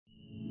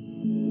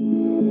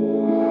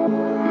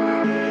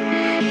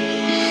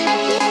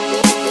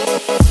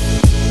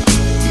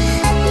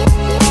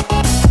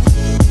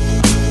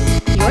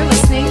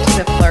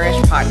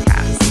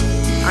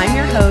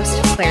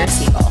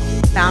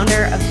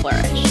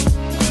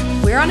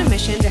We're on a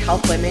mission to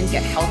help women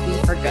get healthy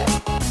for good.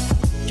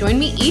 Join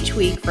me each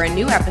week for a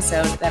new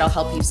episode that'll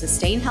help you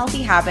sustain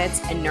healthy habits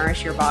and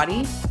nourish your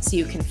body so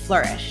you can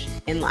flourish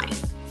in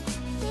life.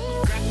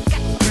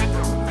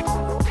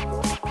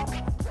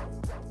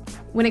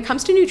 When it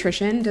comes to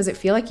nutrition, does it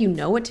feel like you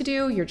know what to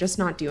do, you're just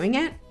not doing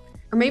it?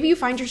 Or maybe you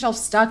find yourself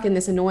stuck in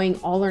this annoying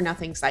all or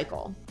nothing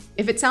cycle.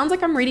 If it sounds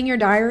like I'm reading your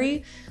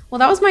diary, well,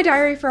 that was my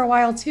diary for a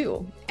while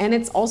too. And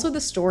it's also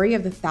the story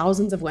of the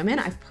thousands of women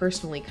I've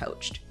personally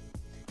coached.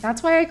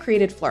 That's why I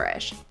created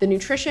Flourish, the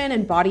nutrition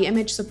and body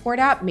image support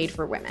app made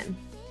for women.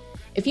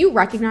 If you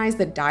recognize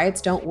that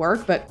diets don't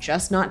work, but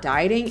just not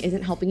dieting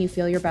isn't helping you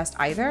feel your best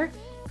either,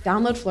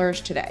 download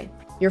Flourish today.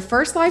 Your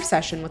first live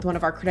session with one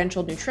of our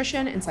credentialed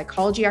nutrition and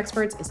psychology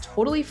experts is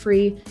totally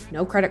free,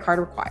 no credit card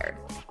required.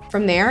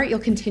 From there, you'll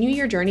continue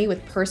your journey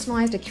with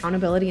personalized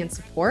accountability and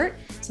support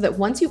so that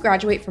once you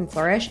graduate from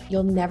Flourish,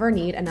 you'll never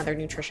need another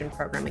nutrition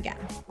program again.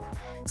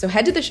 So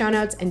head to the show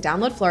notes and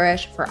download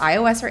Flourish for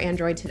iOS or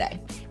Android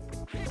today.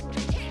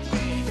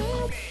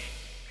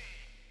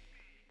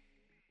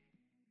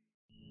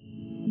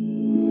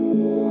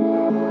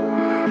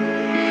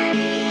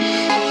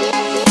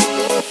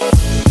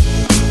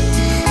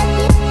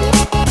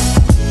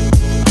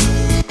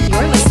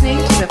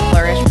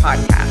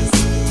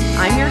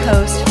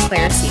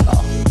 Claire Siegel,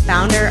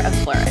 founder of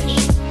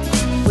Flourish.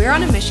 We're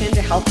on a mission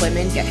to help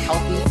women get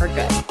healthy for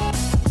good.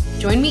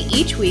 Join me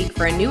each week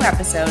for a new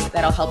episode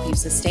that'll help you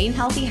sustain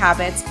healthy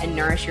habits and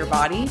nourish your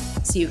body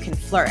so you can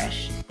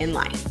flourish in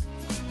life.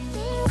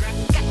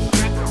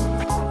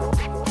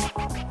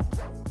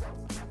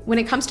 When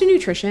it comes to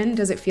nutrition,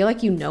 does it feel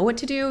like you know what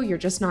to do, you're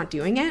just not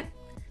doing it?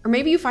 Or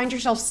maybe you find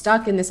yourself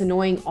stuck in this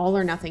annoying all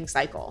or nothing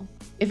cycle.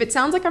 If it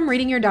sounds like I'm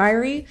reading your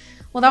diary,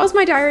 well, that was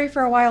my diary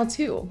for a while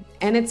too.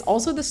 And it's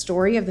also the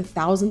story of the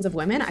thousands of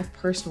women I've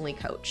personally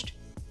coached.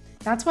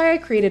 That's why I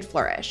created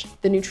Flourish,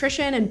 the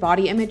nutrition and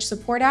body image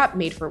support app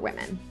made for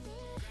women.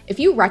 If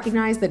you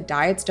recognize that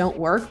diets don't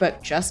work,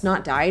 but just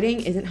not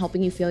dieting isn't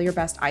helping you feel your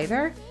best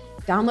either,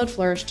 download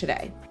Flourish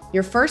today.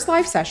 Your first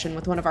live session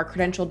with one of our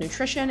credentialed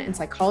nutrition and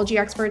psychology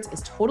experts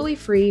is totally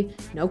free,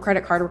 no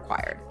credit card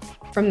required.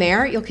 From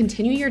there, you'll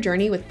continue your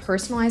journey with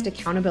personalized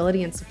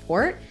accountability and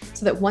support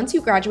so that once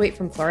you graduate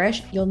from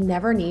Flourish, you'll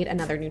never need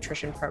another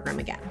nutrition program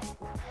again.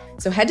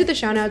 So head to the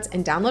show notes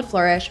and download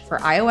Flourish for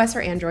iOS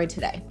or Android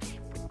today.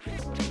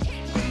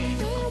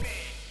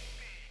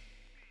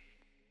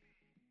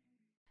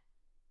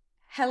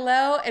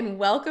 Hello and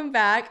welcome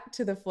back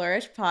to the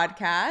Flourish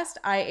podcast.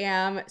 I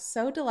am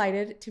so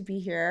delighted to be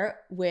here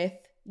with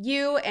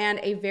you and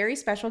a very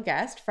special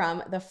guest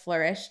from the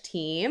Flourish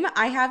team.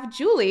 I have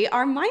Julie,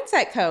 our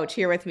mindset coach,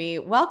 here with me.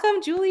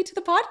 Welcome, Julie, to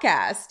the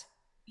podcast.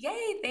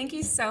 Yay. Thank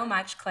you so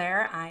much,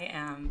 Claire. I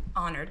am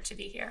honored to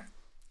be here.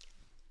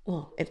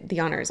 Well, the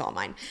honor is all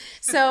mine.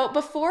 So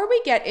before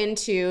we get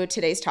into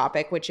today's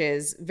topic, which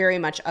is very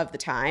much of the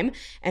time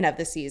and of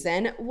the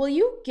season, will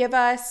you give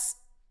us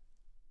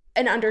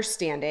an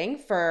understanding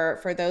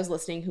for those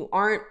listening who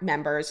aren't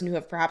members and who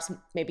have perhaps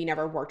maybe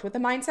never worked with a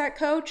mindset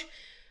coach?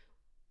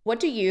 What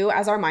do you,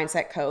 as our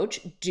mindset coach,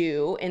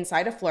 do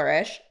inside of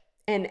Flourish,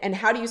 and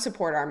how do you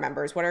support our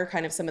members? What are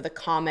kind of some of the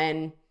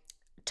common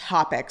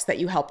topics that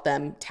you help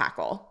them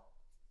tackle?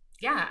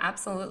 Yeah,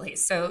 absolutely.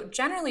 So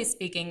generally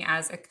speaking,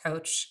 as a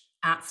coach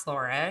at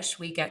Flourish,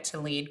 we get to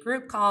lead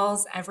group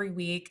calls every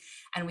week,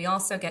 and we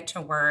also get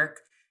to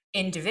work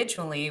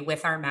individually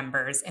with our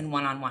members in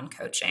one-on-one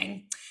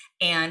coaching.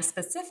 And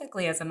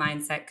specifically as a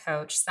mindset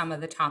coach, some of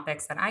the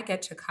topics that I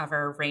get to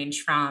cover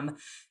range from,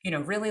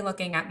 really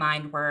looking at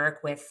mind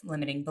work with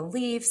limiting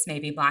beliefs,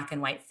 maybe black and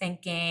white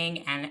thinking,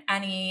 and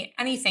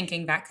any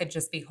thinking that could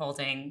just be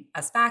holding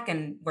us back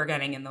and we're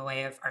getting in the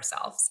way of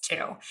ourselves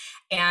too.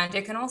 And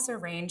it can also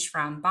range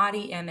from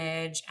body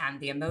image and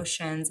the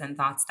emotions and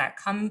thoughts that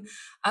come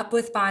up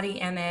with body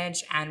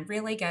image, and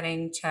really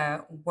getting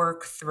to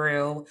work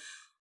through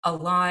a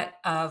lot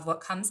of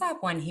what comes up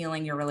when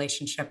healing your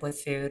relationship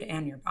with food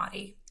and your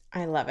body.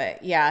 I love it.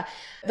 Yeah.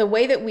 The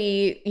way that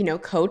we,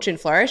 coach and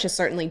Flourish is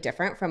certainly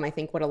different from, I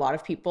think, what a lot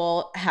of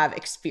people have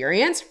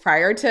experienced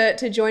prior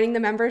to joining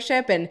the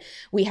membership. And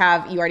you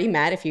already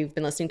met, if you've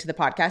been listening to the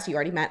podcast, you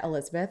already met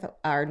Elizabeth,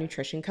 our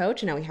nutrition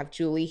coach. And now we have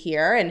Julie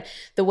here. And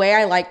the way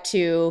I like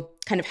to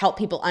kind of help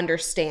people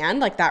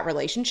understand like that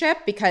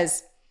relationship,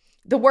 because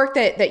the work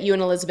that you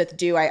and Elizabeth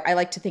do, I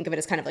like to think of it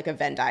as kind of like a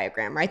Venn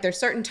diagram, right? There's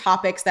certain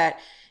topics that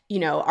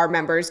our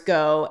members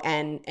go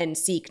and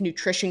seek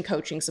nutrition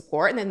coaching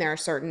support. And then there are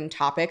certain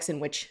topics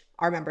in which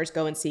our members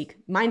go and seek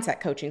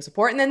mindset coaching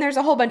support. And then there's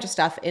a whole bunch of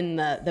stuff in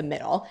the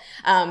middle.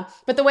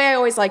 But the way I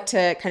always like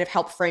to kind of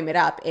help frame it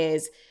up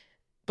is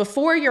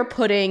before you're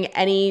putting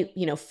any,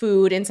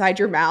 food inside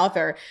your mouth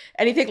or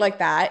anything like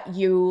that,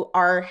 you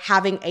are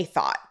having a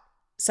thought.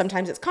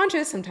 Sometimes it's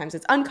conscious, sometimes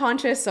it's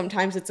unconscious,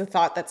 sometimes it's a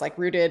thought that's like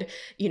rooted,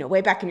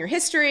 way back in your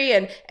history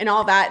and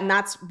all that. And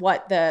that's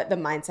what the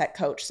mindset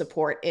coach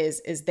support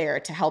is there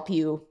to help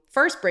you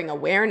first bring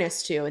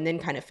awareness to, and then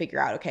kind of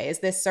figure out, okay, is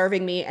this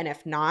serving me? And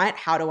if not,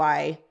 how do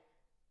I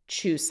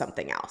choose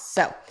something else?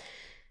 So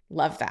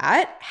Love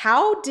that.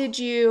 How did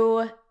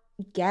you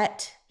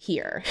get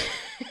here?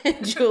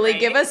 Julie,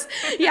 give Right? us,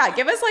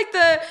 give us like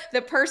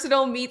the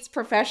personal meets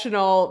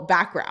professional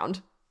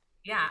background.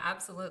 Yeah,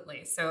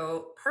 absolutely.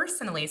 So,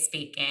 personally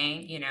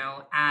speaking,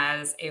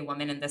 as a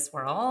woman in this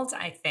world,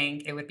 I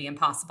think it would be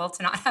impossible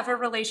to not have a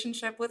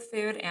relationship with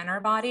food and our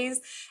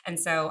bodies. And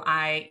so,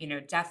 I,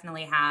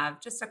 definitely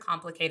have just a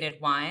complicated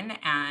one.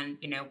 And,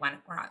 when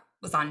I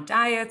was on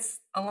diets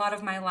a lot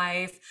of my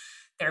life,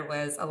 there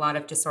was a lot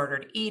of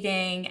disordered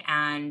eating,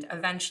 and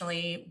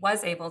eventually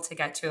was able to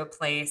get to a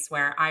place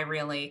where I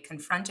really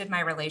confronted my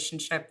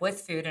relationship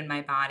with food and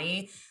my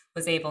body,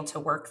 was able to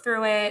work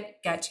through it,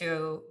 get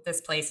to this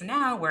place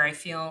now where I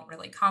feel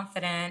really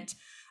confident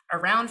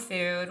around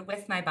food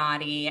with my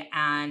body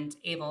and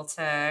able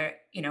to,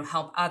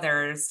 help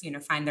others,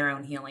 find their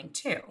own healing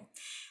too.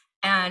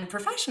 And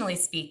professionally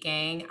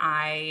speaking,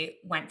 I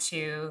went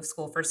to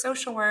school for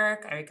social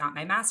work. I got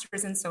my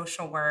master's in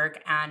social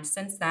work. And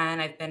since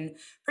then, I've been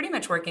pretty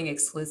much working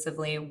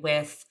exclusively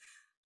with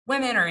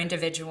women or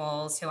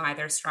individuals who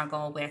either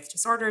struggle with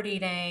disordered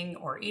eating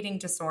or eating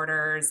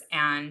disorders.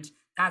 And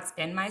that's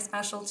been my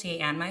specialty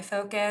and my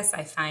focus.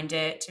 I find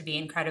it to be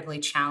incredibly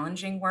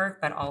challenging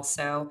work, but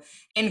also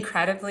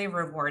incredibly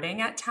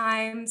rewarding at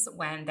times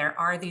when there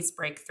are these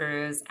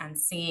breakthroughs and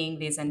seeing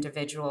these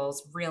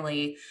individuals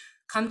really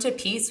come to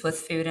peace with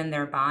food in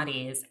their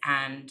bodies.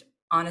 And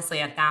honestly,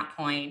 at that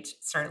point,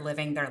 start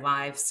living their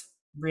lives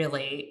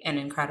really in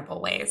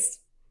incredible ways.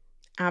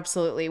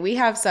 Absolutely. We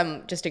have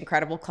some just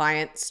incredible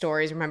client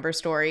stories, remember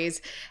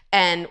stories.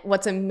 And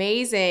what's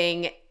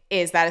amazing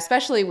is that,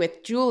 especially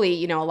with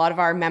Julie, a lot of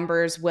our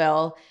members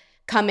will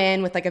come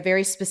in with like a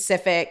very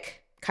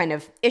specific kind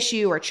of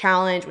issue or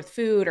challenge with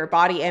food or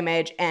body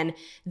image. And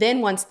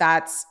then once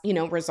that's,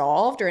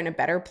 resolved or in a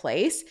better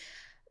place,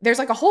 there's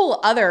like a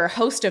whole other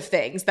host of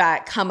things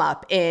that come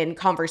up in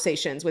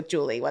conversations with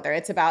Julie, whether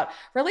it's about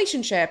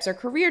relationships or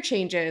career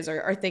changes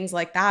or things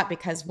like that.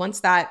 Because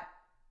once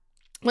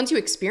you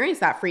experience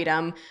that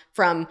freedom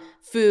from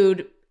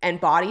food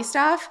and body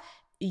stuff,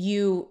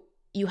 you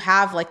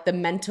have like the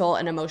mental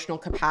and emotional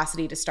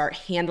capacity to start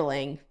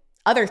handling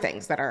other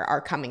things that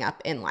are coming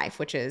up in life,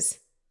 which is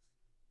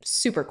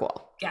super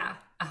cool. Yeah,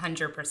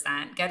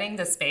 100%. Getting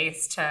the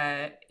space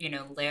to,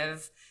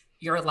 live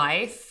your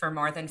life for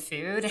more than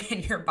food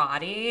in your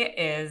body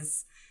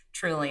is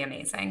truly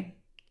amazing.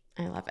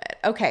 I love it.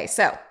 Okay,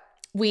 so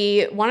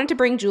we wanted to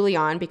bring Julie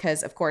on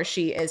because, of course,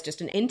 she is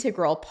just an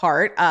integral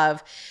part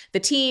of the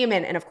team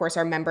and of course,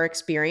 our member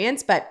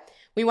experience. But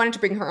we wanted to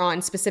bring her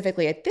on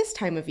specifically at this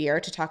time of year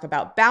to talk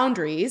about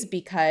boundaries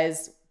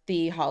because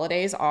the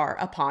holidays are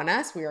upon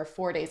us. We are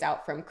 4 days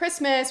out from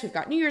Christmas. We've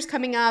got New Year's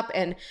coming up.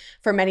 And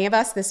for many of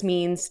us, this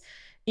means,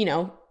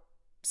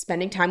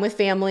 spending time with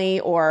family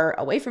or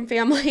away from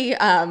family,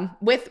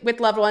 with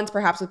loved ones,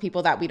 perhaps with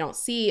people that we don't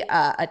see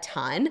a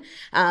ton.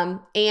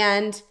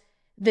 And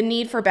the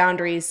need for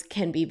boundaries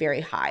can be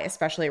very high,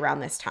 especially around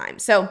this time.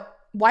 So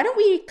why don't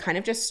we kind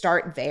of just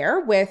start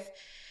there with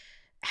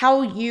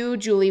how you,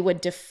 Julie,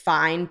 would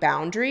define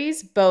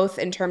boundaries, both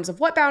in terms of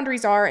what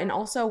boundaries are and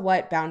also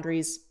what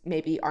boundaries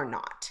maybe are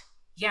not?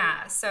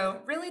 Yeah.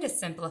 So, really, to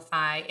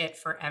simplify it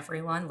for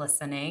everyone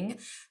listening,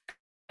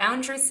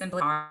 boundaries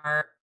simply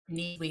are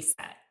neatly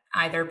set,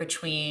 either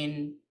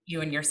between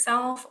you and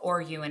yourself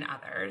or you and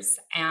others.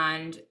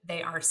 And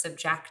they are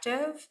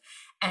subjective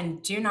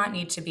and do not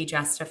need to be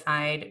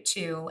justified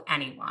to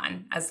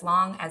anyone. As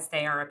long as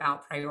they are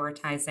about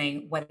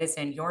prioritizing what is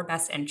in your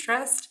best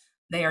interest,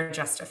 they are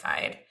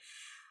justified.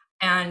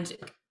 And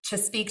to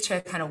speak to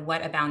kind of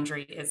what a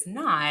boundary is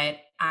not,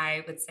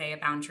 I would say a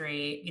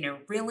boundary,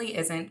 really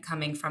isn't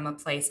coming from a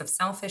place of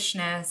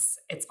selfishness.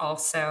 It's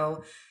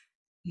also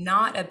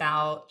not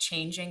about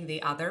changing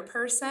the other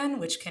person,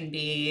 which can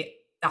be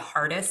the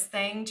hardest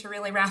thing to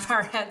really wrap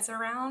our heads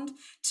around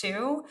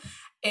too.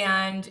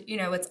 And,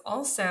 it's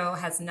also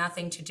has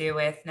nothing to do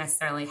with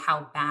necessarily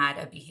how bad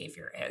a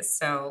behavior is.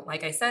 So,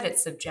 like I said,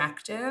 it's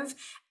subjective.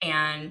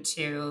 And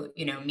to,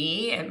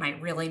 me, it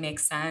might really make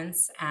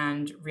sense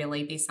and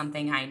really be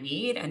something I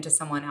need. And to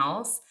someone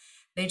else,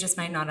 they just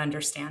might not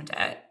understand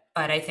it.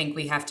 But I think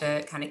we have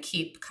to kind of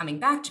keep coming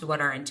back to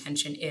what our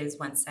intention is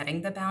when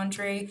setting the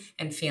boundary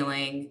and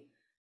feeling,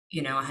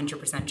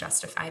 100%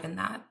 justified in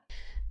that.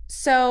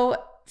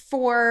 So,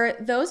 for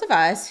those of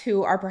us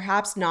who are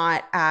perhaps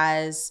not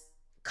as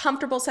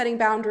comfortable setting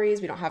boundaries,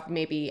 we don't have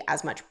maybe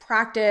as much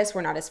practice,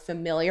 we're not as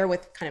familiar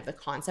with kind of the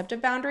concept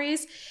of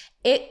boundaries,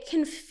 it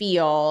can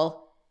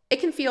feel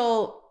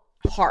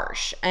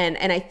harsh. And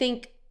I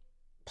think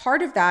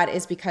part of that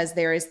is because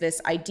there is this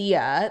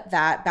idea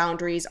that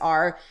boundaries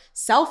are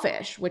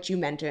selfish, which you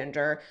mentioned,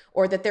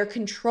 or that they're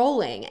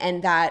controlling,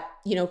 and that,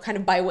 kind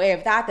of by way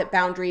of that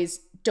boundaries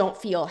don't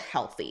feel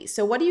healthy.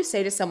 So what do you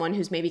say to someone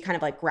who's maybe kind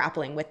of like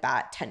grappling with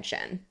that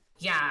tension?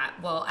 Yeah,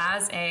 well,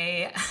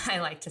 I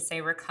like to say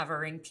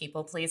recovering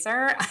people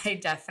pleaser, I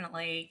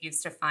definitely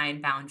used to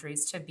find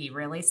boundaries to be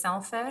really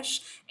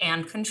selfish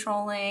and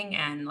controlling,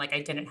 and like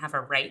I didn't have a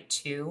right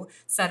to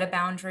set a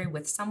boundary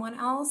with someone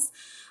else.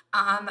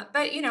 But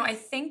I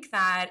think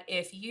that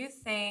if you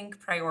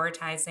think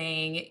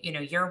prioritizing,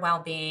 your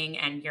well-being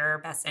and your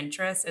best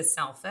interest is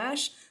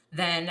selfish,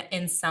 then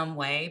in some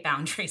way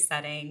boundary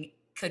setting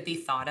could be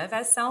thought of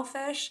as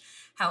selfish.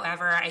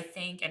 However, I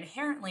think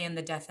inherently in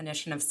the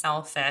definition of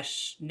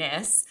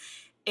selfishness,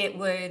 it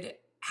would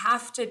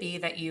have to be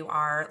that you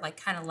are like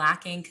kind of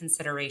lacking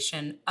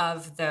consideration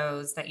of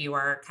those that you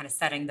are kind of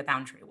setting the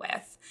boundary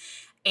with.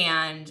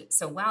 And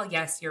so while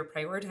yes, you're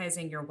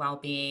prioritizing your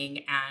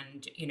well-being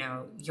and,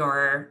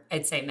 your,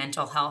 I'd say,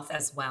 mental health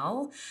as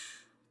well,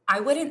 I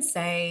wouldn't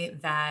say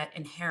that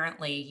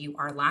inherently you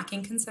are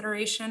lacking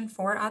consideration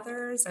for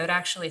others. I would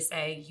actually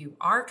say you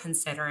are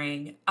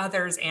considering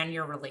others and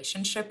your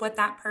relationship with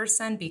that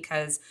person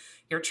because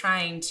you're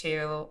trying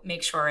to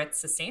make sure it's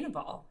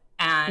sustainable.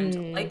 And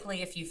Mm,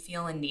 likely, if you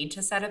feel a need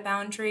to set a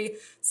boundary,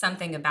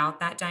 something about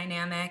that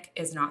dynamic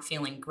is not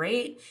feeling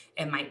great.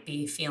 It might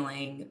be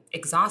feeling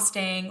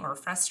exhausting or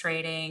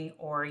frustrating,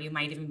 or you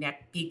might even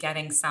be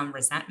getting some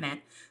resentment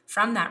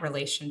from that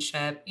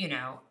relationship,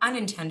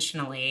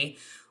 unintentionally,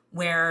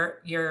 where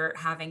you're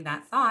having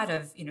that thought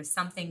of,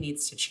 something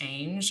needs to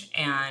change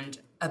and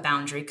a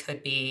boundary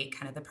could be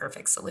kind of the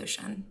perfect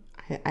solution.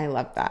 I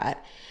love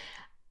that.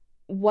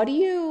 What do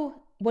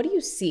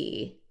you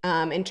see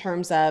in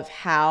terms of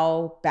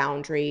how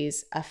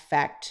boundaries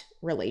affect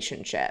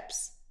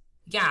relationships?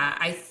 Yeah,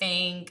 I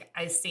think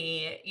I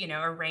see,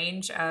 a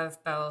range of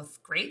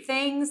both great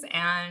things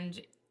and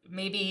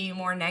maybe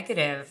more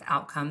negative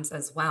outcomes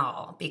as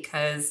well.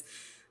 Because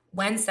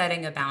when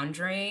setting a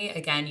boundary,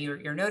 again,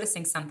 you're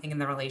noticing something in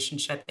the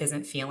relationship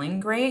isn't feeling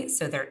great.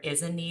 So there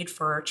is a need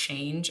for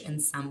change in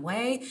some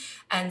way.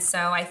 And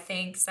so I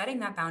think setting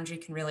that boundary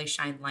can really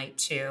shine light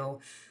to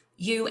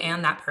you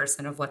and that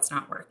person of what's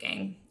not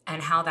working.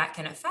 And how that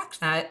can affect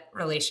that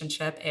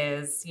relationship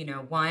is,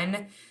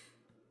 one,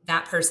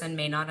 that person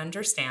may not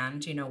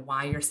understand,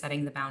 why you're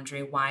setting the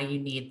boundary, why you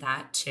need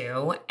that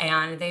too.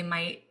 And they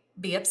might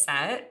be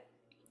upset.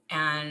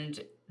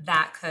 And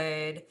that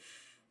could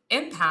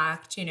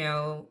impact,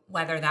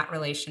 whether that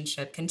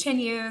relationship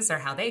continues or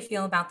how they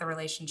feel about the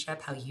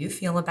relationship, how you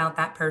feel about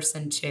that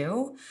person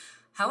too.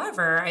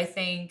 However, I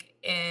think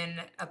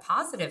in a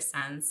positive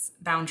sense,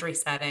 boundary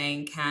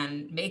setting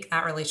can make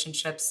that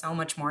relationship so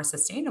much more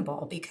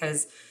sustainable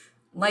because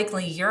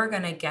likely you're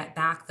going to get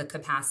back the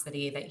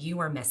capacity that you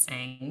were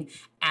missing.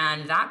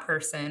 And that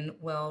person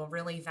will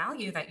really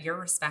value that you're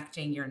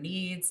respecting your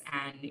needs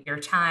and your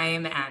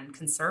time and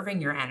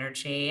conserving your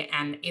energy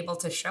and able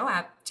to show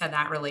up to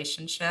that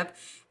relationship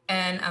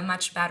in a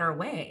much better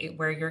way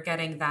where you're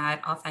getting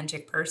that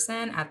authentic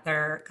person at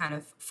their kind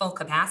of full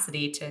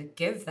capacity to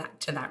give that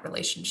to that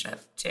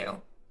relationship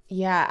too.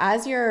 Yeah,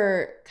 as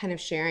you're kind of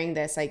sharing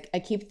this, I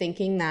keep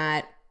thinking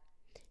that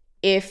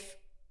if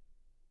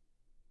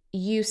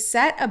you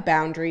set a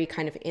boundary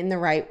kind of in the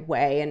right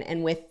way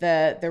and with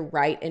the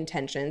right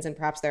intentions, and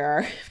perhaps there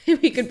are,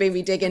 we could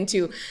maybe dig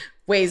into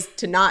ways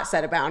to not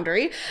set a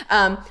boundary.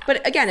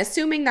 But again,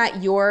 assuming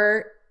that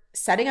you're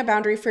setting a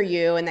boundary for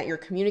you and that you're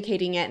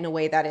communicating it in a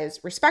way that is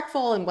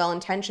respectful and well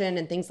intentioned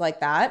and things like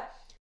that,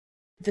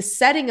 the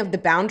setting of the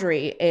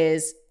boundary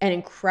is an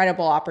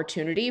incredible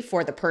opportunity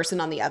for the person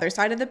on the other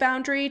side of the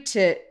boundary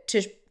to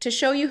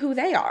show you who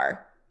they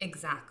are,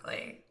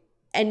 Exactly.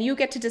 and you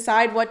get to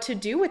decide what to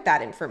do with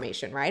that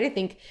information, right? I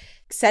think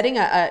setting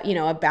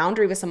a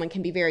boundary with someone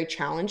can be very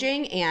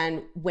challenging,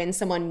 and when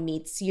someone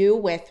meets you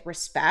with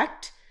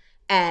respect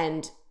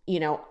and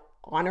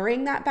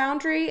honoring that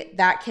boundary,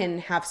 that can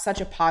have such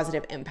a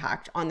positive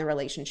impact on the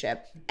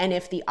relationship. And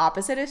if the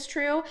opposite is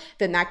true,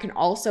 then that can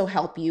also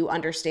help you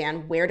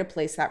understand where to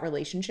place that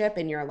relationship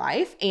in your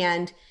life.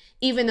 And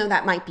even though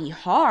that might be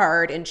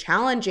hard and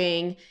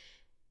challenging,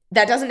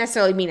 that doesn't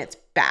necessarily mean it's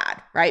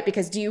bad, right?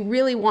 Because do you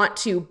really want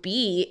to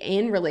be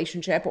in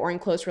relationship or in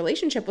close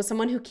relationship with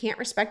someone who can't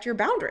respect your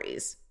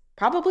boundaries?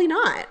 Probably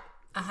not.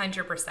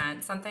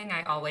 100%. Something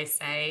I always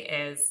say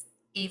is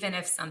even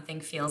if something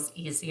feels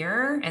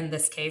easier, in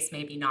this case,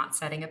 maybe not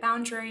setting a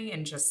boundary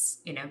and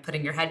just,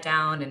 putting your head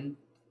down and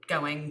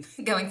going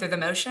going through the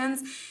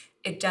motions,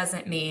 it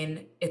doesn't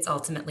mean it's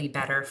ultimately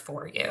better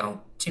for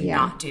you to Yeah,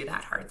 not do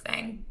that hard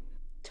thing.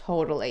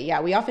 totally. Yeah,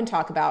 we often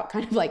talk about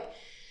kind of like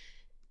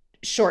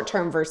short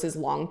term versus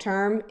long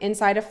term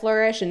inside of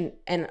Flourish, and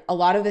a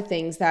lot of the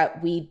things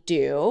that we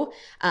do,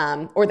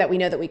 or that we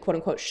know that we quote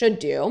unquote should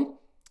do,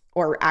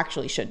 or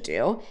actually should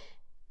do,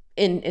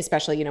 in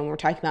especially when we're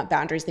talking about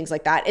boundaries, things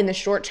like that. In the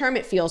short term,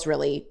 it feels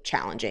really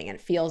challenging and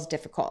it feels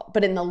difficult,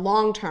 but in the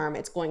long term,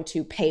 it's going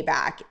to pay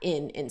back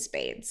in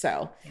spades.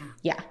 So Yeah.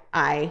 yeah,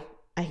 I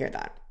hear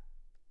that.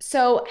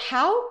 So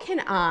how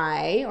can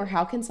I, or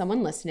how can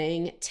someone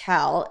listening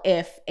tell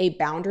if a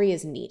boundary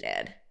is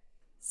needed?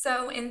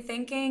 So, in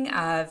thinking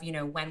of,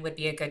 when would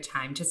be a good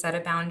time to set a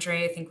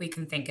boundary, I think we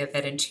can think of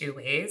it in two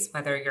ways.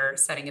 Whether you're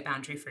setting a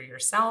boundary for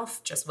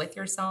yourself, just with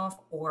yourself,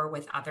 or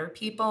with other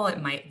people, it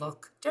might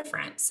look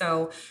different.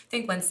 So, I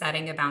think when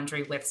setting a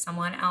boundary with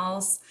someone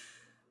else,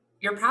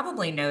 you're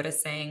probably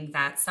noticing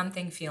that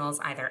something feels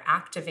either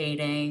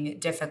activating,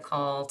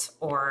 difficult,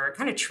 or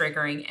kind of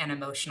triggering an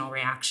emotional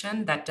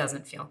reaction that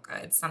doesn't feel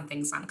good.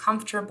 Something's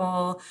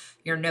uncomfortable.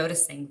 You're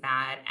noticing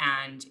that,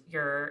 and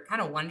you're kind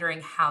of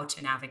wondering how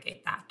to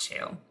navigate that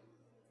too.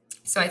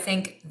 So I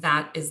think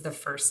that is the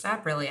first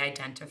step, really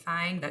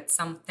identifying that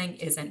something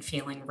isn't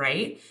feeling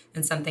right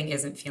and something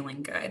isn't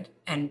feeling good,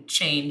 and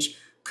change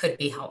could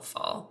be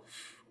helpful.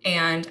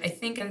 And I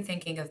think in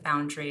thinking of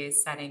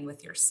boundaries setting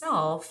with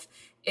yourself,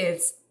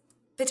 it's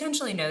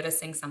potentially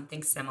noticing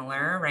something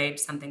similar, right?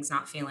 Something's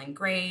not feeling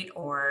great,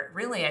 or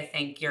really, I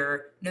think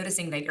you're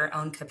noticing that your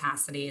own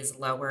capacity is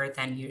lower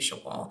than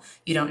usual.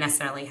 You don't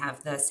necessarily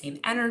have the same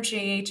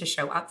energy to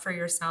show up for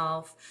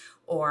yourself,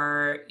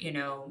 or,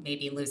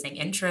 maybe losing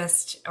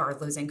interest or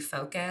losing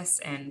focus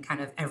in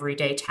kind of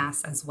everyday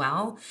tasks as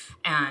well.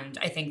 And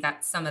I think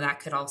that some of that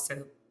could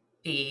also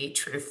be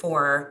true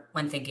for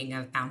when thinking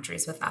of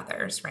boundaries with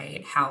others,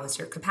 right? How is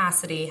your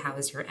capacity? How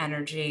is your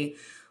energy?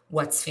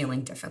 What's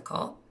feeling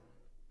difficult?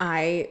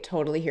 I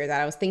totally hear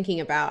that. I was thinking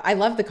about, I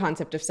love the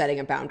concept of setting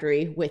a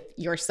boundary with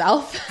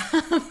yourself.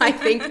 I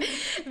think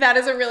that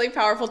is a really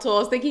powerful tool. I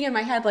was thinking in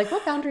my head, like,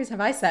 what boundaries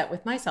have I set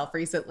with myself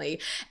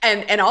recently?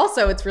 And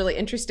also it's really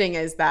interesting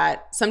is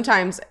that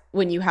sometimes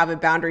when you have a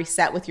boundary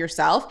set with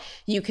yourself,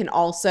 you can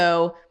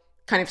also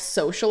kind of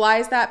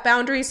socialize that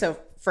boundary. So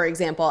for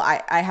example,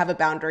 I have a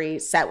boundary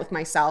set with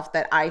myself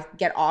that I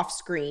get off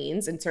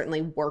screens, and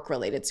certainly work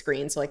related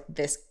screens, so like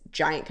this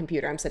giant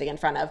computer I'm sitting in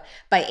front of,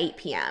 by 8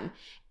 p.m.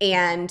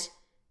 And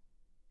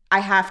I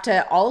have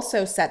to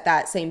also set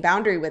that same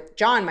boundary with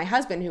John, my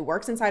husband, who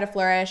works inside of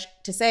Flourish,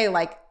 to say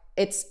like,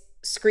 it's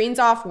screens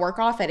off, work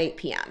off at 8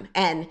 p.m.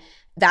 And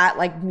that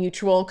like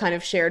mutual kind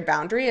of shared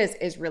boundary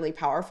is really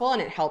powerful,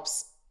 and it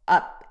helps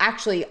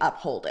actually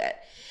uphold it.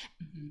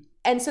 Mm-hmm.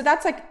 And so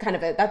that's like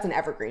that's an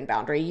evergreen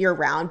boundary year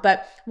round.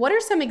 But what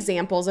are some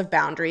examples of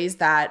boundaries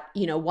that,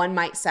 one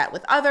might set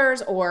with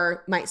others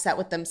or might set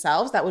with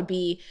themselves that would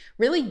be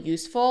really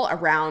useful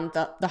around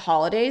the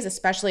holidays,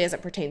 especially as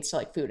it pertains to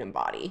like food and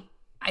body?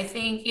 I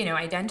think,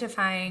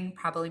 identifying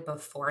probably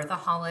before the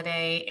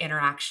holiday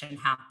interaction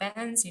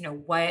happens,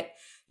 what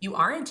you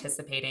are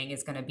anticipating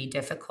is going to be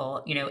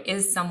difficult.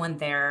 Is someone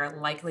there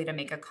likely to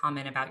make a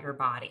comment about your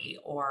body,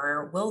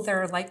 or will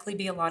there likely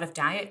be a lot of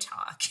diet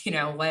talk?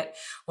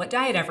 What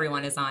diet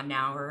everyone is on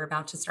now, or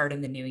about to start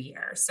in the new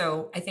year.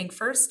 So I think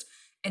first,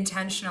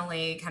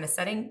 intentionally kind of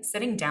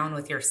sitting down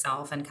with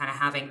yourself and kind of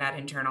having that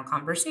internal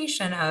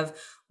conversation of,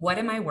 what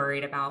am I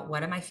worried about?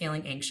 What am I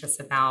feeling anxious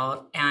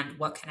about? And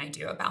what can I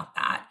do about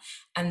that?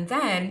 And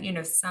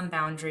then, some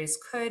boundaries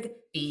could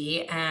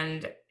be,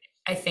 and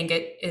I think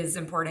it is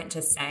important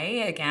to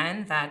say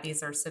again that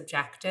these are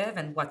subjective,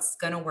 and what's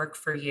going to work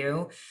for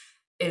you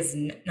is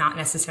not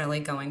necessarily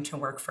going to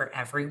work for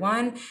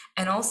everyone.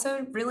 And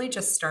also really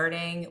just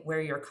starting where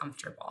you're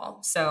comfortable.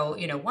 So,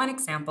 one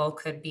example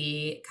could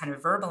be kind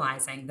of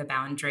verbalizing the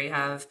boundary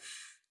of,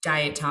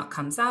 diet talk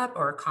comes up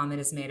or a comment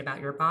is made about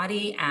your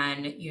body,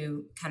 and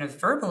you kind of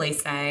verbally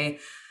say,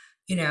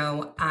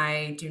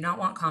 I do not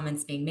want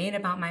comments being made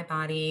about my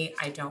body.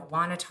 I don't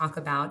want to talk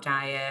about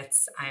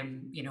diets.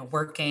 I'm,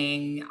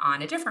 working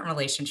on a different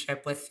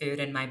relationship with food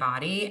and my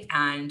body.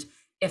 And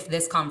if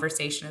this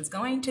conversation is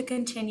going to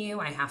continue,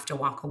 I have to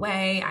walk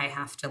away. I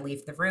have to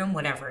leave the room,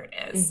 whatever it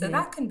is. Mm-hmm. So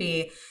that can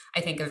be,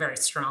 I think, a very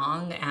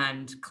strong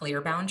and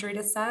clear boundary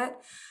to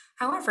set.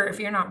 However, if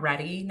you're not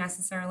ready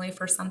necessarily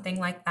for something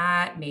like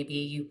that, maybe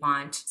you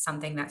want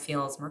something that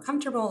feels more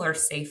comfortable or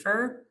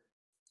safer,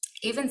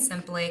 even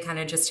simply kind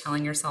of just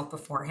telling yourself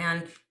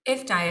beforehand,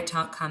 if diet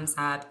talk comes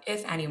up,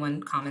 if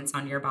anyone comments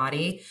on your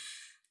body,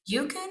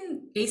 you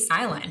can be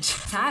silent.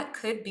 That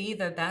could be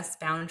the best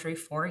boundary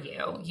for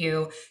you.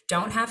 You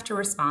don't have to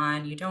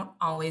respond. You don't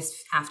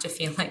always have to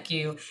feel like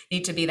you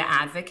need to be the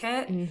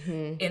advocate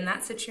in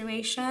that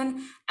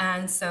situation.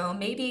 And so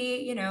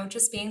maybe,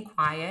 just being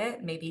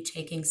quiet, maybe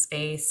taking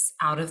space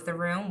out of the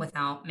room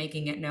without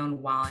making it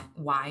known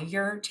why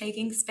you're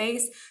taking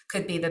space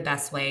could be the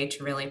best way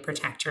to really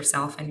protect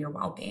yourself and your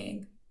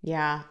well-being.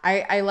 Yeah,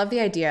 I love the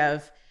idea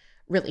of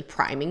really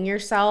priming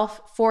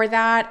yourself for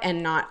that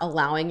and not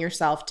allowing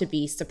yourself to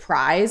be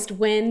surprised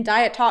when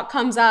diet talk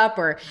comes up,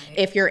 or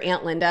if your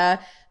Aunt Linda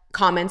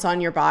comments on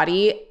your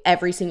body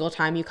every single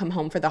time you come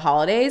home for the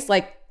holidays.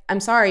 Like, I'm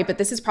sorry, but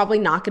this is probably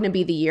not going to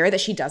be the year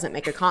that she doesn't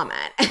make a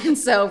comment. And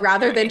so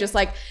rather than just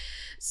like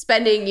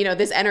spending,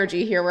 this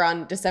energy here, we're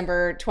on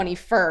December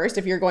 21st.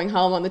 If you're going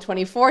home on the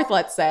 24th,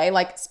 let's say,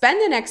 like spend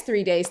the next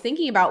 3 days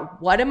thinking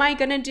about, what am I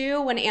going to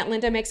do when Aunt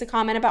Linda makes a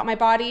comment about my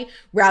body,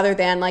 rather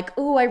than like,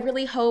 oh, I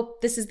really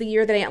hope this is the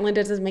year that Aunt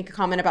Linda doesn't make a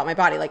comment about my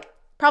body. Like,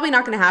 probably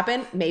not going to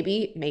happen.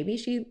 Maybe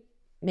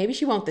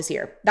she won't this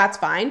year. That's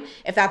fine.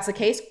 If that's the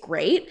case,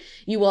 great.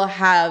 You will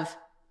have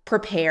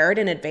prepared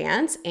in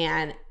advance,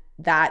 and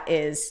that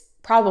is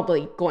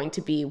probably going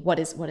to be what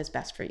is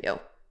best for you.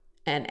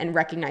 and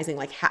recognizing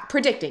like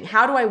predicting,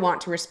 how do I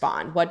want to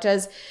respond? How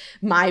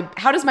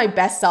does my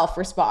best self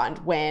respond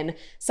when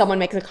someone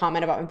makes a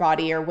comment about my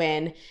body, or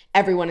when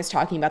everyone is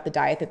talking about the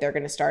diet that they're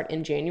going to start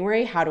in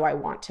January? How do I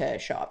want to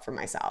show up for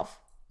myself?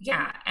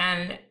 Yeah.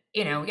 And,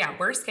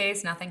 worst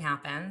case, nothing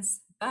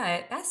happens.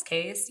 But best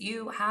case,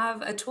 you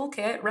have a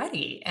toolkit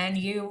ready and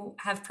you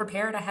have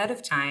prepared ahead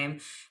of time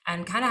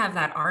and kind of have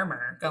that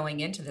armor going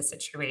into the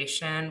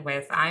situation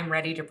with, I'm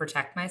ready to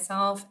protect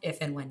myself if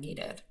and when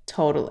needed.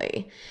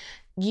 Totally.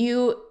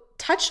 You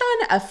touched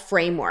on a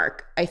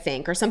framework, I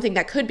think, or something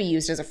that could be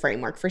used as a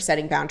framework for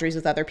setting boundaries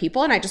with other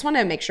people. And I just want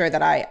to make sure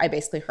that I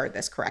basically heard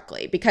this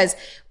correctly, because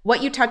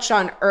what you touched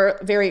on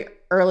very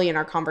early in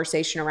our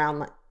conversation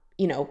around,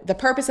 the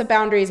purpose of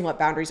boundaries and what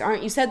boundaries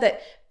aren't, you said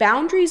that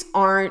boundaries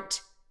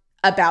aren't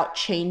about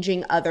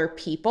changing other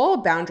people.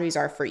 Boundaries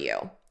are for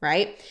you,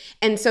 right?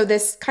 And so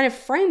this kind of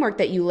framework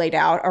that you laid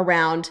out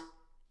around,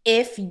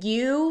 if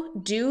you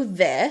do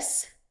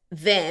this,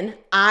 then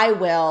I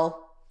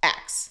will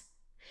X.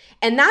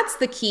 And that's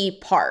the key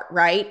part,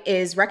 right?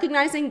 Is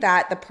recognizing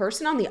that the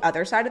person on the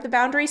other side of the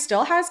boundary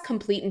still has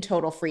complete and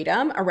total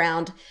freedom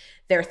around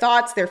their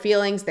thoughts, their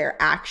feelings, their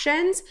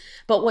actions.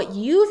 But what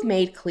you've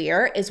made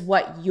clear is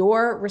what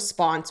your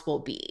response will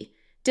be.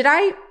 Did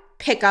I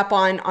pick up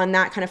on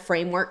that kind of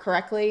framework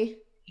correctly?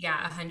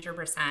 Yeah,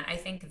 100%. I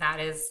think that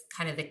is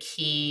kind of the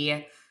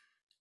key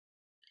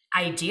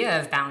idea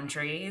of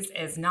boundaries,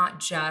 is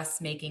not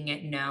just making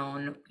it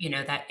known,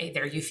 that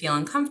either you feel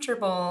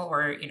uncomfortable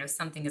or,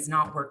 something is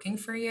not working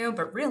for you,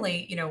 but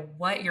really,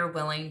 what you're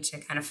willing to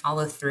kind of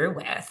follow through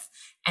with,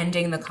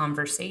 ending the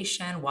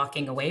conversation,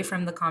 walking away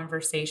from the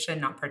conversation,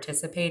 not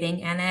participating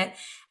in it.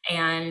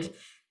 And,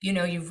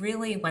 you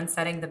really, when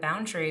setting the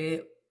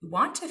boundary,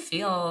 want to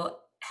feel,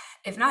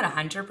 if not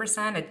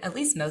 100%, at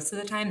least most of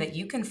the time, that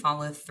you can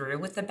follow through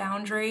with the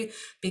boundary.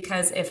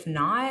 Because if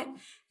not,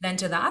 then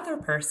to the other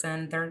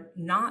person, they're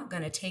not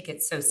going to take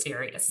it so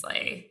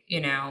seriously.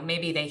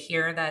 Maybe they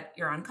hear that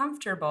you're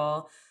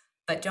uncomfortable,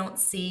 but don't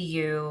see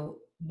you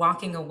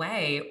walking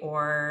away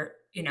or,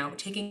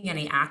 taking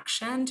any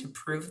action to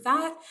prove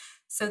that.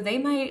 So they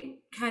might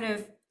kind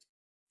of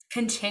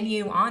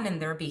continue on in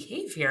their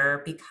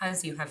behavior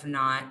because you have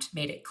not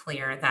made it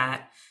clear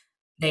that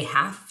they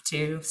have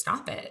to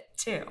stop it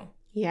too.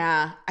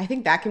 Yeah, I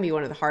think that can be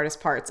one of the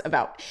hardest parts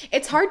about,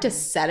 it's hard to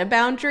set a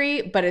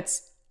boundary, but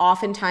it's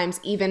oftentimes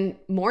even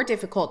more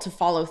difficult to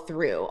follow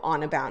through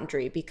on a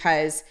boundary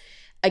because,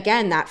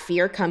 again, that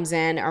fear comes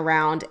in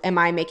around, am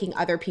I making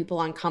other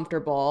people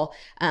uncomfortable?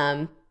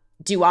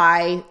 Do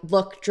I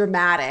look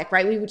dramatic,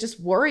 right? We would just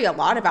worry a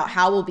lot about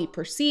how we'll be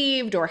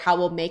perceived or how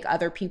we'll make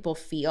other people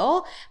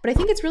feel. But I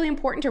think it's really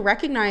important to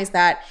recognize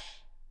that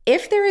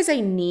if there is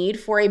a need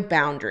for a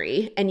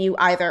boundary and you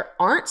either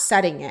aren't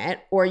setting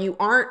it or you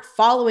aren't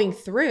following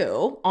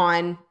through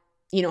on,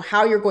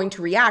 how you're going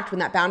to react when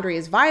that boundary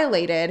is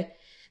violated,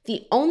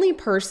 the only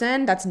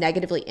person that's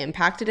negatively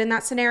impacted in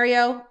that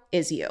scenario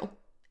is you.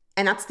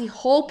 And that's the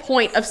whole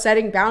point of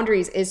setting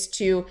boundaries, is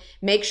to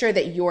make sure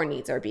that your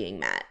needs are being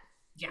met.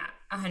 Yeah,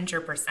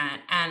 100%.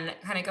 And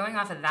kind of going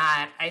off of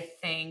that, I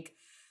think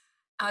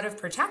out of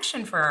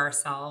protection for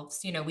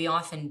ourselves, we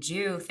often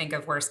do think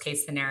of worst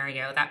case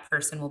scenario. That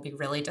person will be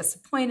really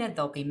disappointed.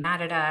 They'll be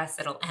mad at us.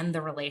 It'll end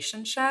the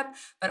relationship.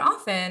 But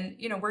often,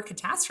 we're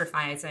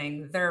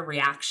catastrophizing their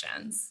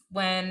reactions,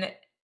 when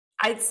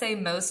I'd say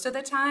most of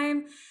the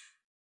time,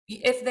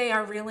 if they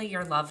are really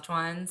your loved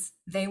ones,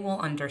 they will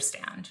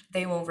understand.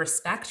 They will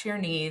respect your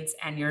needs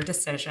and your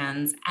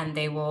decisions, and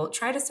they will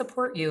try to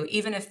support you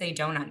even if they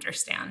don't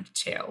understand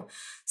too.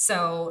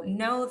 So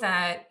know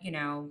that,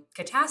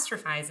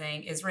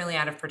 catastrophizing is really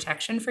out of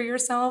protection for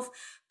yourself,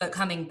 but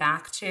coming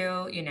back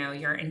to,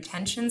 your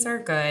intentions are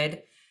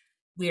good.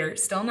 We're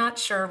still not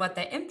sure what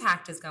the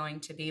impact is going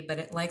to be, but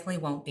it likely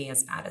won't be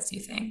as bad as you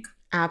think.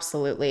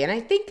 Absolutely. And I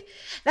think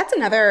that's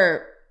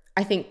another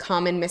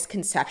common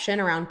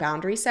misconception around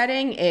boundary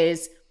setting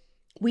is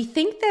we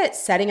think that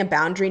setting a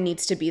boundary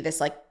needs to be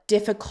this like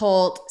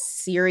difficult,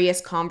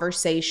 serious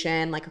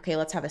conversation. Like, okay,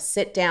 let's have a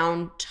sit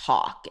down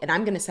talk and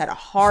I'm going to set a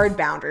hard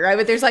boundary, right?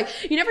 But there's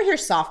you never hear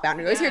soft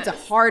boundary. You always hear it's a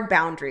hard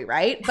boundary,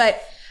 right?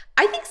 But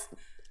I think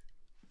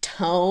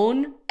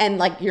tone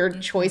and your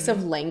choice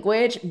of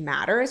language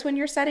matters when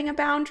you're setting a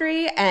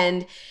boundary,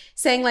 and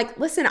saying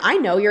listen, I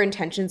know your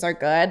intentions are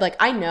good.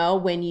 I know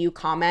when you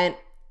comment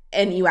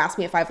and you ask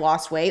me if I've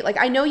lost weight,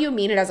 I know you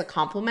mean it as a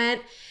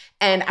compliment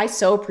and I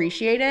so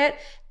appreciate it.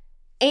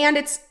 And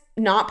it's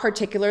not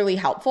particularly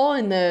helpful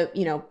in the,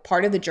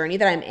 part of the journey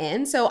that I'm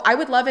in. So I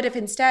would love it if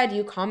instead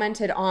you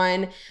commented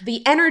on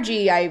the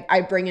energy I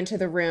bring into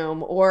the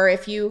room, or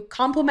if you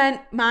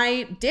compliment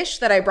my dish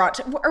that I brought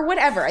or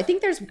whatever. I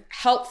think there's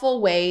helpful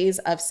ways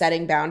of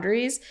setting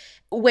boundaries,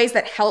 ways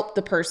that help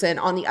the person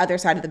on the other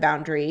side of the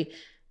boundary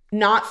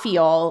not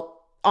feel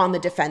on the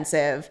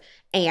defensive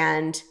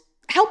and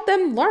help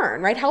them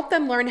learn, right? Help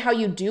them learn how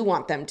you do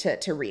want them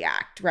to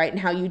react, right? And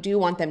how you do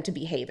want them to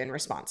behave in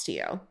response to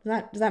you.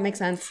 Does that make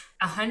sense?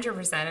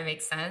 100% it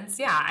makes sense.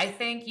 Yeah, I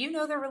think you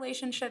know the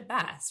relationship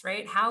best,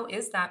 right? How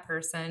is that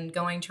person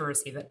going to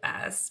receive it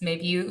best?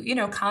 Maybe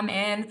come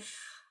in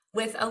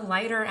with a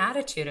lighter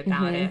attitude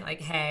about it. Mm-hmm.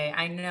 Like, hey,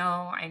 I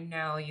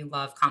know you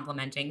love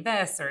complimenting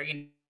this or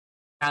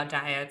about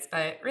diets,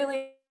 but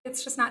really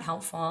it's just not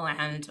helpful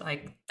and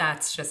like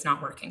that's just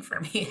not working for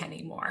me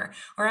anymore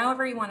or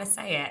however you want to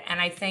say it. And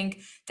I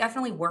think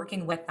definitely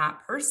working with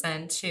that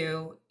person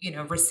to,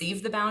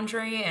 receive the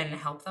boundary and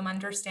help them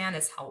understand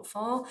is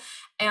helpful.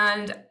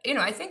 And,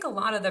 I think a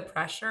lot of the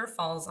pressure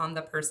falls on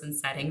the person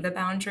setting the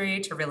boundary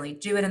to really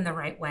do it in the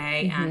right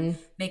way and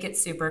Mm-hmm. make it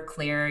super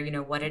clear,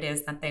 what it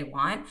is that they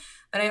want.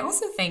 But I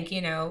also think,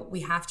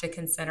 we have to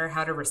consider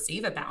how to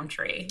receive a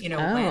boundary, when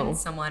Oh,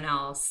 someone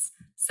else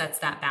sets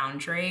that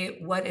boundary,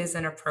 what is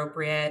an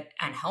appropriate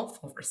and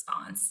helpful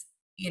response?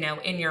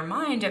 In your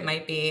mind, it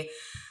might be,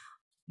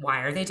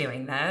 why are they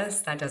doing this?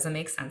 That doesn't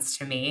make sense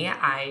to me.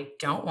 I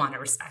don't want to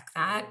respect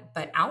that.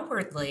 But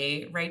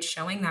outwardly, right,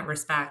 showing that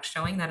respect,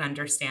 showing that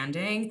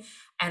understanding,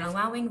 and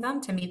allowing them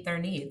to meet their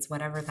needs,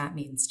 whatever that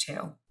means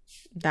too.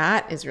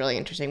 that is really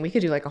interesting. We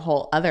could do like a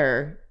whole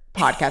other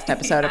podcast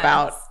episode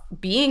about Yes.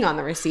 being on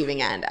the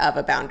receiving end of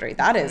a boundary.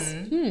 That is,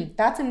 Mhm.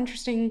 that's an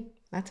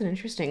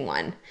interesting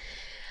one.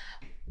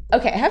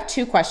 Okay, I have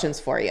two questions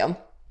for you.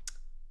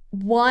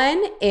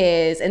 One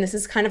is, and this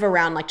is kind of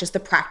around like just the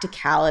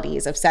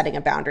practicalities of setting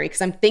a boundary,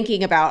 because I'm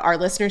thinking about our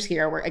listeners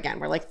here. We're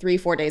like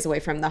 3-4 days away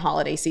from the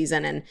holiday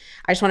season, and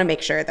I just want to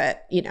make sure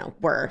that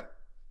we're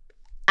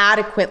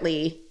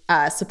adequately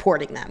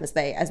supporting them as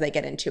they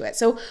get into it.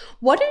 So,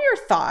 what are your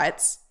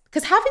thoughts?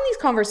 Because having these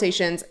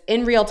conversations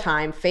in real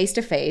time, face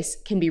to face,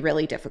 can be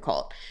really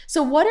difficult.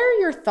 So, what are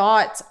your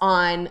thoughts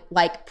on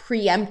like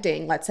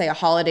preempting, let's say, a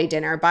holiday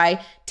dinner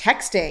by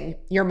texting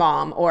your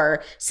mom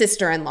or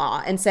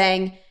sister-in-law and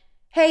saying,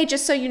 hey,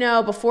 just so you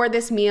know, before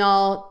this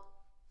meal,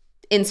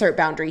 insert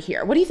boundary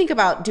here. What do you think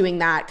about doing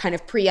that kind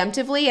of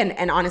preemptively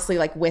and honestly,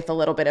 like with a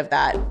little bit of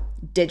that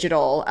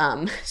digital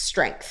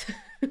strength?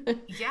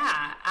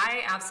 Yeah,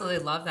 I absolutely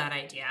love that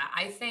idea.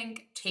 I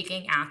think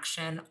taking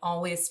action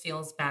always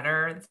feels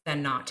better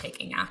than not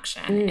taking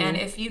action. And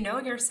Mm, if you know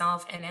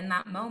yourself and in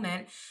that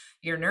moment,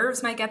 your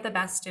nerves might get the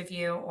best of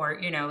you, or,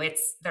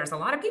 there's a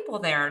lot of people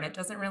there and it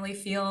doesn't really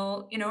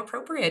feel,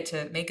 appropriate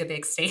to make a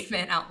big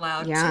statement out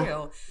loud, yeah.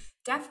 too.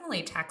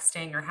 Definitely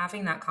texting or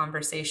having that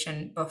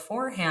conversation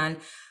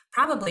beforehand,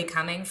 probably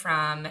coming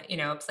from,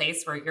 a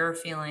place where you're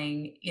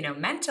feeling,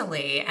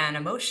 mentally and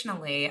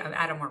emotionally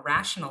at a more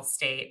rational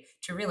state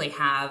to really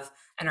have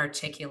an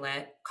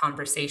articulate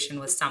conversation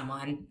with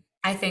someone,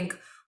 I think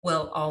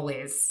will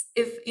always,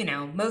 if,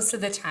 most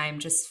of the time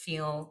just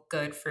feel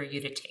good for you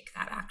to take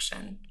that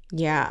action.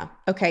 Yeah.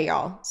 Okay,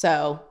 y'all.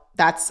 So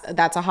that's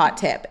a hot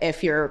tip.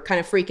 If you're kind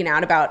of freaking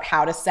out about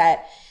how to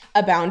set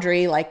a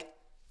boundary like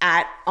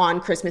at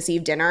on Christmas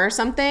Eve dinner or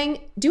something,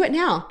 do it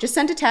now. Just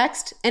send a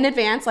text in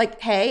advance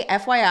like, "Hey,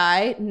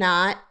 FYI,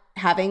 not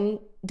having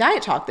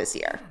diet talk this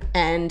year."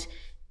 And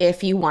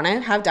if you want to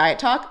have diet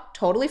talk,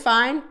 totally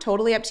fine,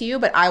 totally up to you,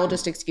 but I will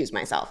just excuse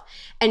myself.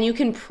 And you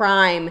can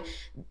prime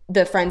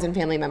the friends and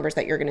family members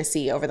that you're going to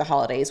see over the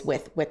holidays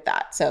with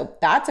that. So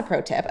that's a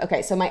pro tip.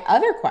 Okay, so my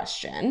other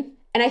question,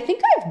 and I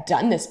think I've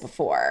done this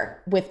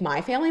before with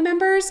my family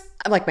members,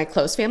 like my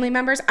close family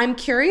members. I'm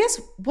curious,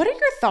 what are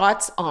your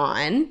thoughts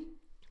on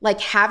like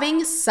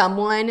having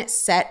someone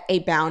set a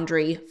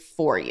boundary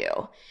for you?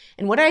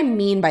 And what I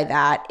mean by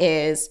that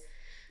is,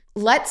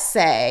 let's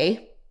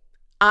say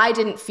I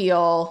didn't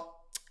feel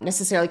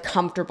necessarily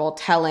comfortable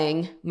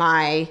telling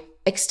my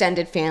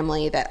extended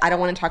family that I don't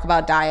want to talk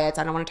about diets,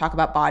 I don't want to talk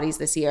about bodies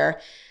this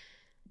year,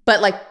 but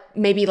like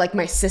maybe like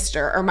my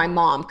sister or my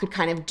mom could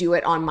kind of do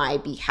it on my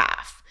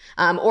behalf.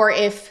 Or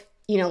if,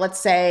 let's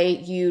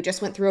say you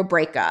just went through a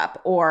breakup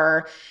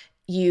or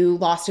you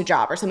lost a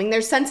job or something,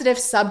 there's sensitive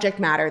subject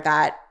matter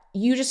that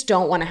you just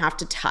don't want to have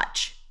to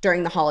touch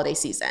during the holiday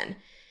season.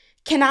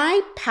 Can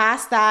I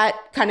pass that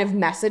kind of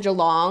message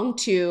along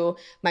to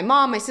my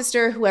mom, my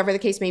sister, whoever the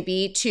case may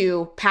be,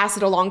 to pass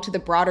it along to the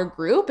broader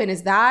group? And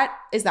is that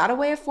a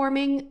way of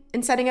forming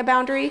and setting a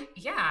boundary?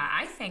 Yeah,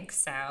 I think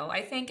so.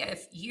 I think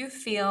if you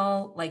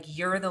feel like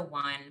you're the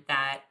one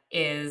that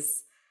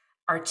is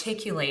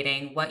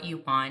articulating what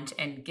you want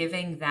and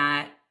giving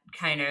that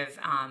kind of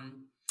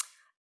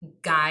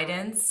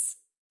guidance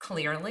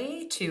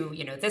clearly to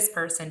this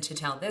person to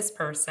tell this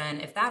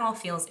person, if that all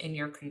feels in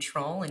your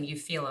control and you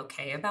feel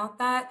okay about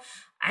that,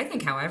 I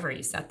think however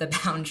you set the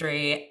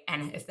boundary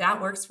and if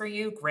that works for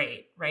you,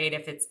 great, right?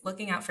 If it's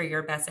looking out for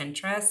your best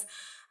interests,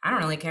 I don't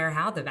really care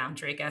how the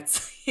boundary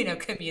gets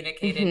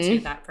communicated to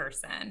Mm-hmm. that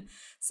person.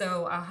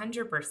 So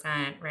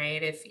 100%,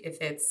 right? If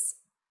it's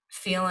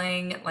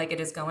feeling like it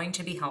is going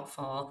to be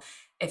helpful,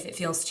 if it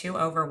feels too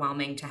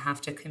overwhelming to have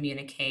to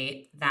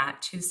communicate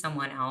that to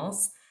someone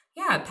else,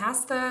 yeah,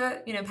 pass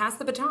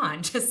the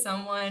baton to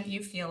someone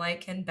you feel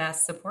like can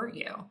best support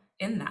you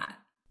in that.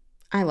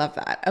 I love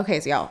that. Okay,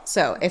 so y'all.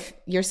 So if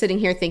you're sitting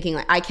here thinking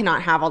like, I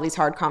cannot have all these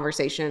hard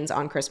conversations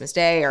on Christmas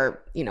Day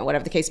or,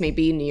 whatever the case may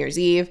be, New Year's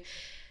Eve,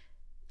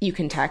 you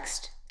can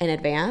text in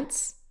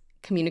advance,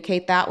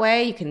 communicate that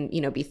way. You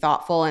can, be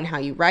thoughtful in how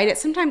you write it.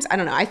 Sometimes, I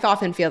don't know, I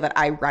often feel that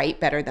I write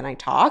better than I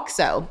talk.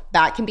 So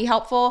that can be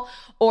helpful.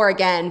 Or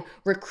again,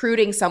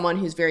 recruiting someone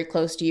who's very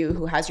close to you,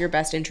 who has your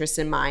best interests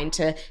in mind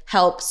to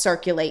help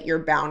circulate your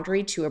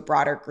boundary to a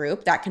broader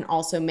group. That can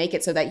also make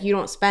it so that you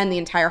don't spend the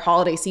entire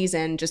holiday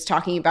season just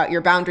talking about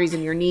your boundaries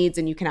and your needs,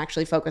 and you can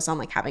actually focus on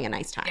like having a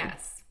nice time.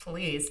 Yes,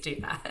 please do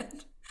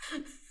that.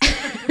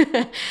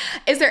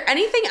 Is there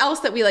anything else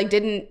that we like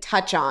didn't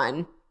touch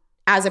on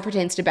as it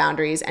pertains to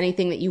boundaries?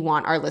 Anything that you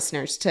want our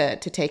listeners to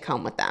take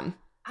home with them?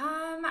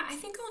 I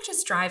think I'll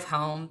just drive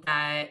home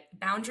that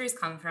boundaries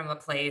come from a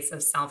place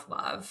of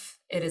self-love.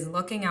 It is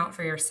looking out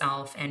for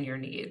yourself and your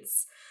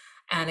needs.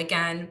 And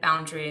again,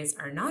 boundaries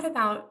are not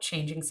about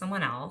changing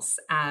someone else,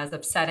 as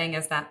upsetting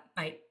as that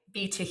might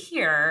be to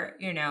hear,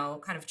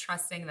 kind of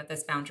trusting that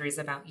this boundary is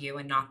about you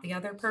and not the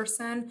other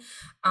person.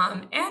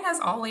 And as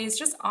always,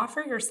 just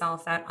offer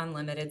yourself that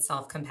unlimited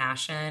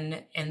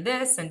self-compassion in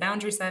this and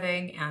boundary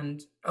setting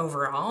and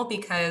overall,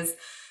 because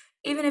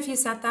even if you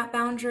set that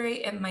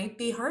boundary, it might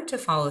be hard to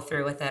follow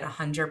through with it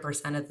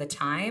 100% of the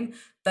time.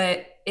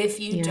 But if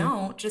you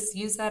don't, just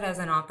use that as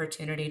an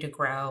opportunity to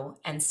grow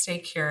and stay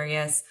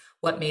curious.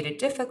 What made it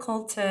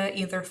difficult to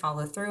either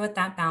follow through with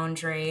that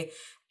boundary,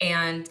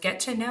 and get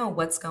to know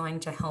what's going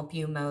to help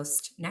you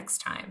most next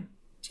time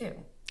too.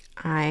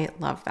 I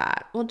love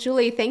that. Well,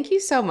 Julie, thank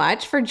you so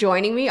much for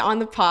joining me on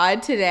the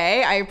pod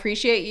today. I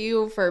appreciate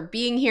you for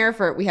being here.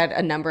 We had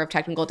a number of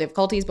technical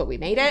difficulties, but we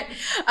made it.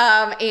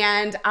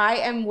 And I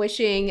am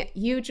wishing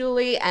you,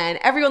 Julie, and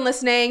everyone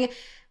listening,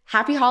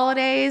 happy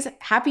holidays,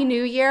 happy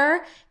new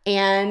year,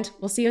 and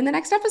we'll see you in the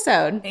next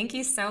episode. Thank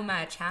you so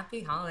much.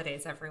 Happy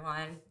holidays,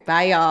 everyone.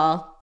 Bye,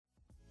 y'all.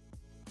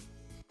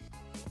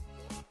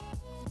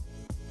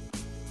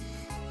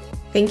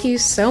 Thank you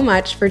so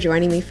much for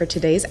joining me for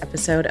today's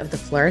episode of the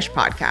Flourish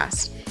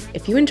Podcast.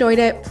 If you enjoyed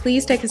it,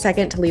 please take a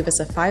second to leave us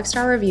a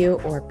 5-star review,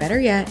 or better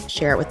yet,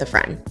 share it with a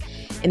friend.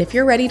 And if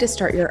you're ready to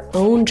start your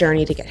own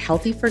journey to get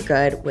healthy for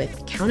good with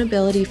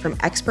accountability from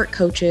expert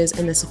coaches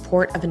and the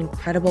support of an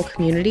incredible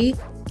community,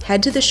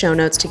 head to the show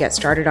notes to get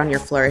started on your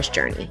Flourish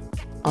journey.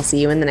 I'll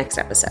see you in the next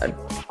episode.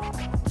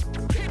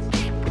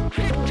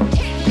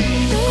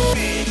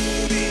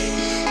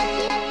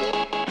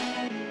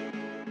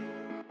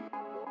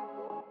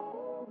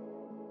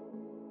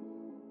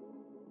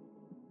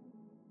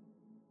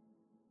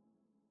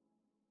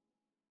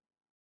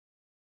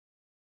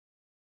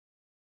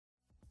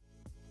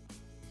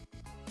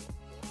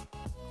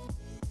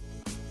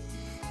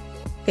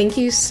 Thank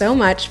you so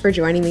much for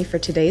joining me for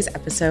today's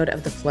episode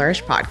of the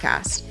Flourish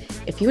Podcast.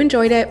 If you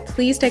enjoyed it,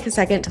 please take a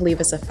second to leave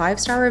us a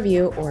 5-star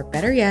review, or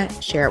better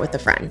yet, share it with a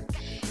friend.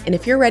 And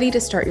if you're ready to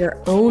start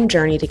your own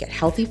journey to get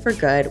healthy for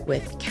good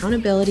with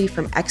accountability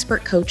from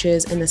expert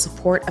coaches and the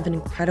support of an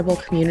incredible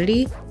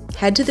community,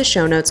 head to the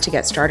show notes to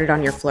get started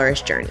on your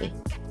Flourish journey.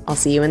 I'll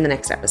see you in the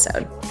next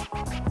episode.